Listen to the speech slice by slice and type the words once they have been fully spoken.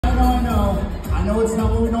I know it's not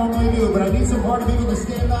what we normally do, but I need some party people to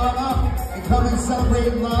stand on up and come and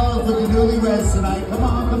celebrate love with the newlyweds tonight. Come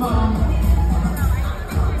on, come on.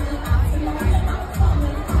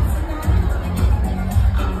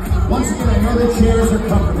 Once again, I know the chairs are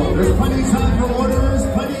comfortable. There's plenty of time for orders,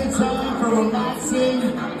 plenty of time for relaxing.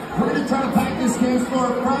 We're going to try to pack this dance floor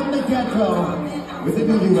from the get-go with the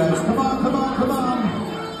newlyweds. Come on, come on, come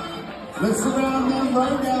on. Let's surround them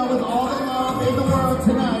right now with all the love in the world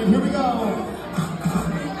tonight. Here we go.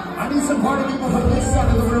 I need some party people from this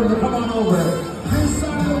side of the room to come on over. This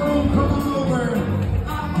side of the room, come on over.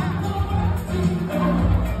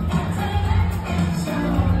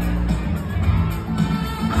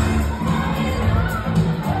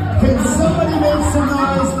 Can somebody make some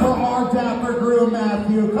noise for our dapper groom,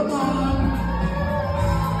 Matthew? Come on.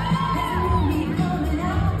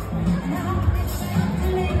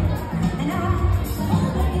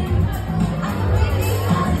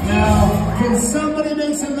 Now, can somebody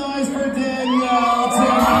make some noise